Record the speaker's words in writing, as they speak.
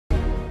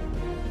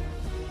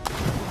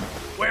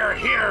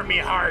here, me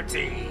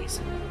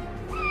hearties.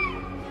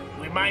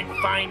 We might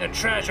find a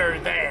treasure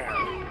there.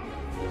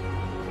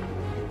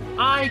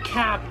 Aye,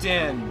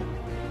 Captain.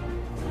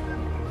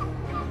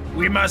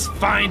 We must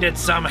find it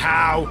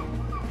somehow.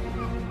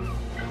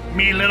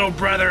 Me little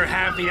brother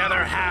have the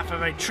other half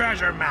of a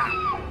treasure map.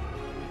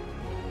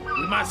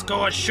 We must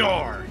go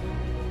ashore.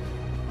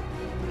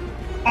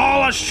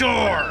 All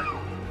ashore!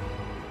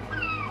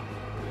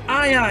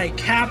 Aye, aye,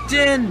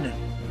 Captain.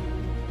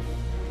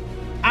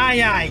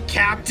 Aye, aye,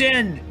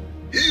 Captain.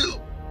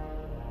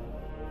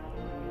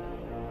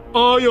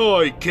 Aye,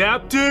 aye,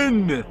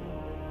 Captain.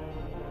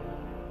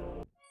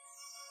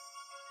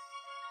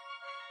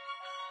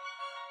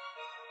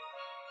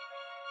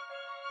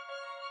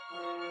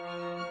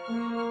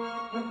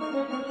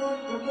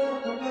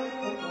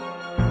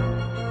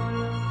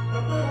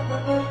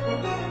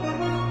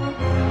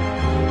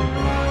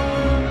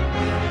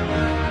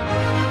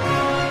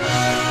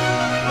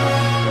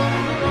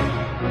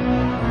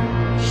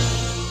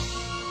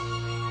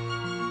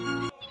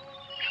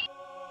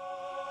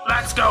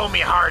 Let's go, me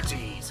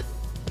hearties.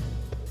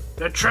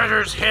 The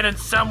treasure's hidden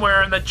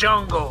somewhere in the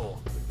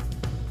jungle.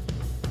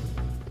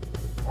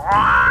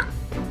 Ah!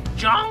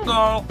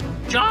 Jungle!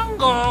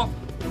 Jungle!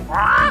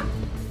 Ah!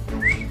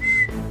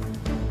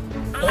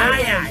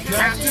 Aye, aye,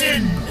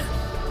 Captain!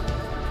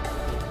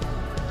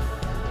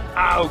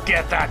 I'll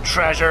get that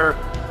treasure.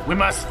 We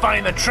must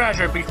find the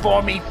treasure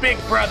before me big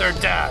brother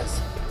does.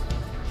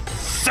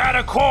 Set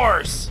a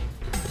course!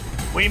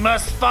 We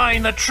must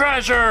find the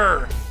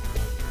treasure!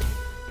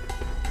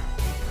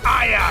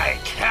 Aye, aye,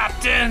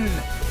 Captain!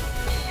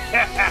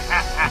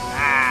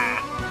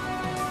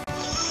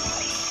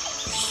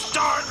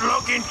 Start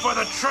looking for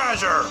the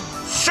treasure!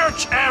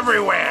 Search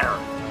everywhere!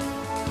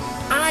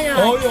 Aye,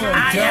 aye,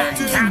 Aye,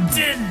 Captain. aye,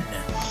 Captain!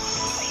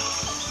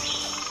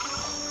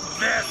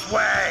 This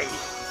way!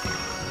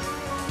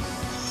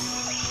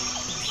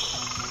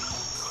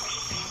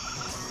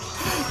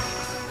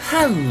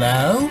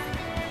 Hello?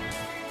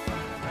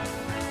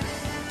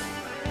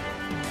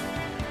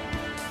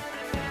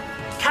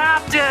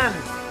 Captain!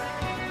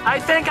 I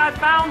think I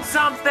found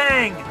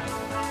something!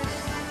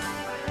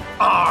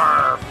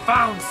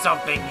 Found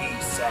something,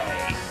 ye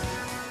say?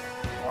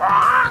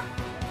 What?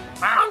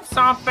 Found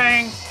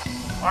something?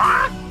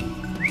 What?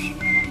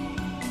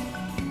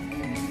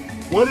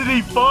 What did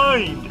he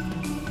find?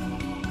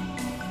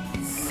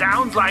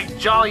 Sounds like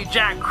Jolly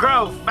Jack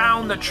Crow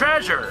found the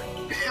treasure.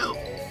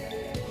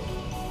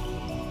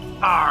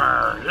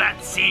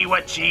 Let's see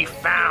what ye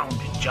found,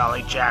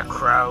 Jolly Jack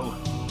Crow.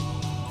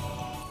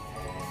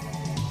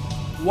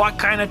 What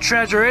kind of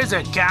treasure is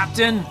it,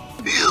 Captain?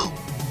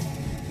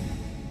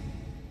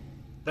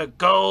 The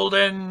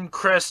golden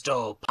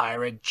crystal,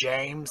 Pirate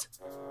James.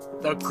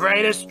 The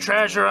greatest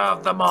treasure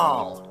of them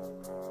all.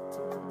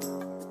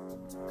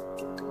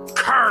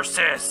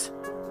 Curses!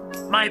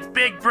 My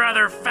big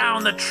brother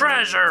found the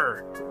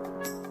treasure!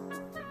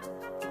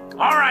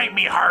 Alright,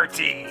 me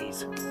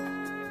hearties.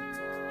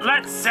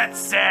 Let's set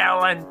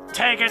sail and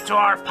take it to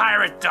our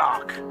pirate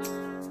dock.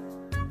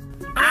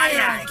 Aye,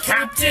 aye,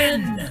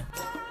 Captain.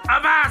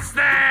 Avast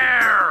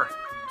there!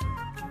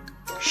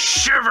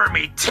 Shiver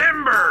me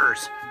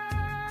timbers!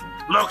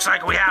 Looks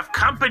like we have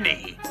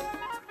company.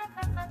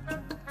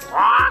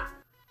 What?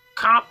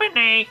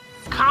 Company?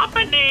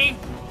 Company?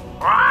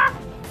 What?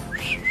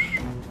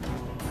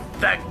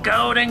 The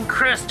golden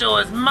crystal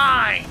is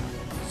mine,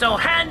 so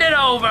hand it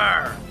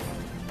over!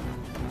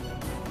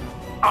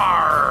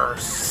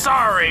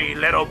 Sorry,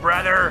 little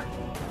brother.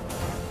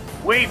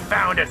 We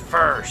found it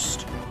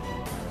first.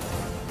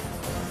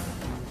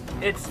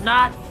 It's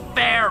not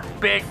fair,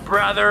 big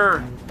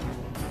brother.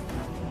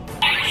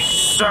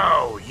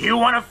 So, you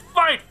want to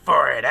fight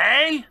for it,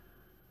 eh?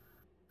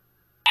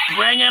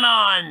 Bring it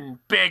on,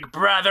 big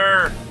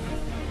brother.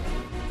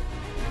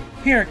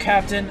 Here,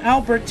 Captain,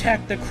 I'll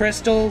protect the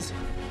crystals.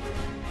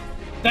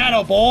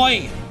 That'll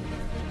boy!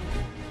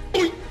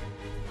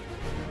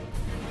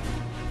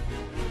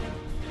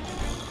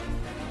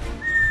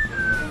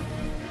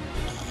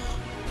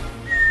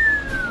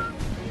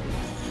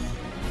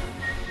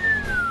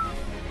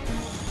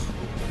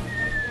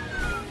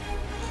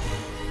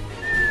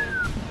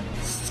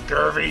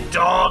 Scurvy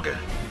dog,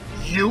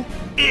 you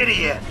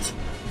idiot!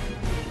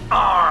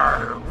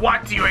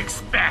 What do you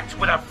expect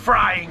with a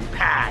frying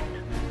pan?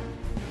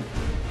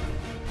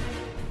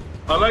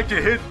 I like to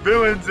hit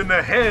villains in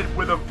the head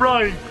with a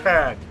frying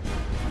pan.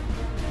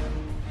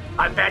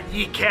 I bet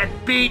ye can't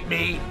beat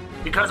me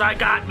because I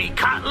got me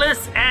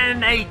cutlass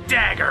and a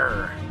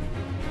dagger.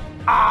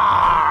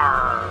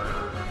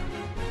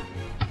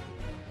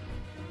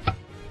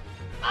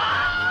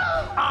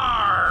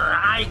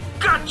 I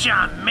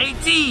gotcha,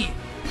 matey!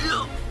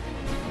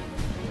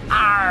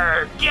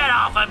 Get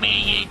off of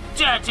me, you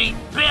dirty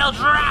bilge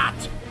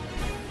rat!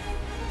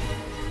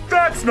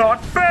 That's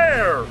not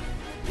fair!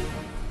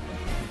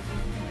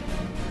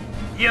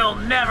 You'll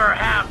never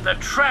have the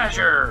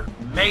treasure,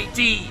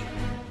 matey!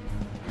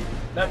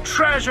 The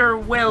treasure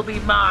will be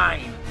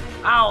mine!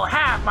 I'll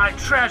have my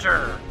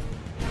treasure!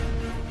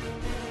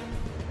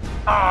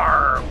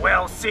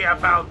 We'll see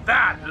about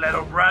that,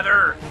 little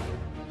brother.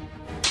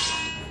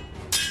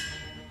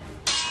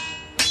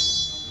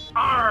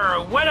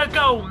 Way to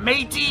go,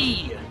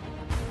 matey!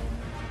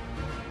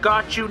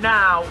 Got you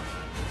now.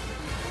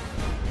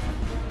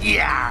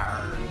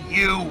 Yeah,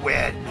 you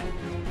win.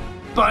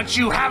 But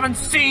you haven't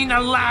seen the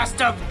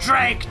last of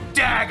Drake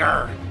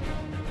Dagger.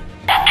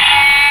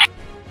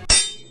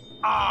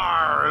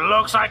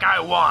 Looks like I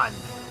won.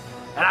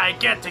 And I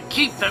get to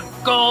keep the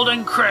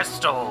golden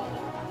crystal.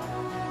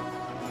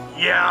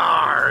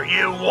 Yar,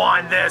 you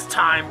won this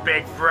time,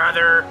 big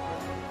brother.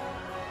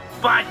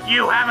 But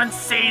you haven't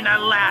seen the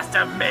last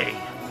of me.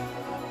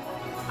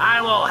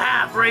 I will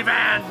have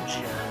revenge.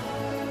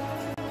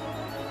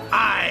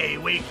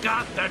 We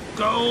got the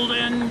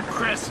golden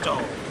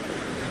crystal.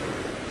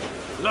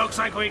 Looks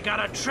like we got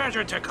a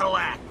treasure to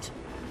collect.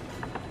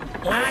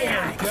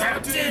 Aye,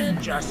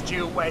 Captain. Just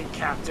you wait,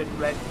 Captain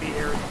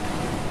Redbeard.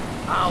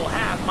 I'll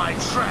have my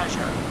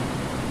treasure.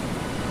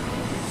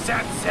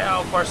 Set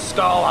sail for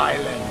Skull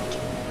Island.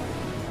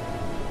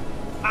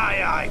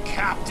 Aye, aye,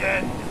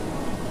 Captain.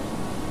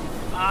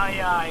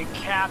 Aye, aye,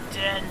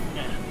 Captain.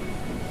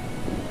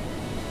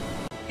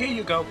 Here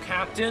you go,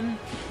 Captain.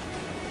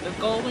 The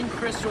golden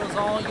crystal is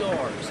all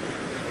yours.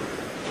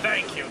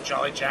 Thank you,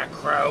 Jolly Jack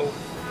Crow.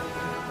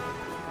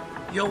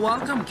 You're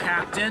welcome,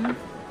 Captain.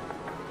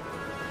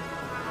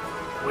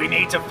 We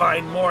need to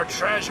find more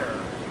treasure.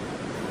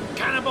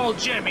 Cannibal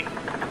Jimmy,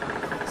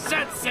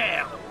 set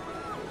sail.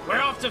 We're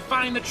off to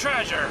find the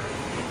treasure.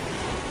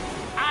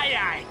 Aye,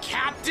 aye,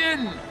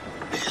 Captain.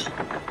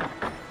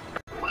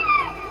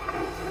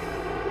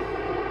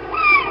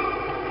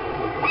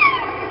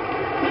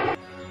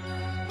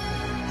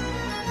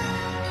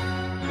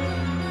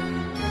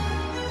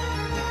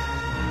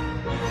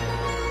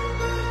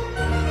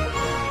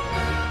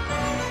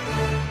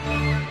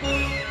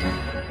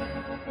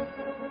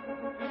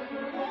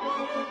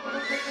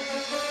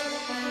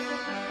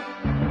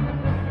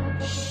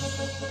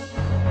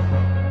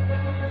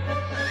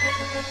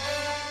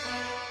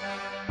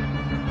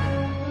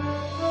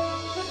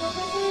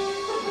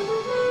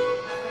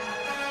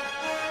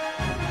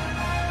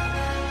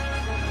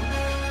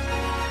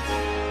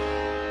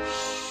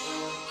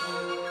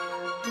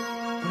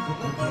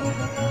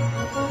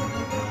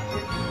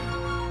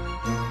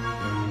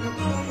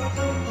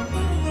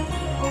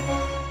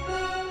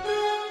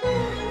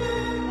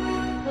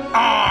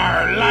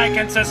 Like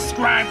and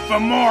subscribe for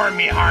more,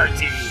 me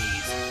hearties.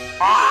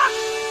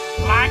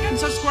 Like and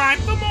subscribe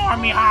for more,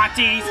 me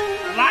hearties.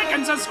 Like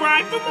and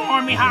subscribe for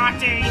more, me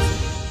hearties.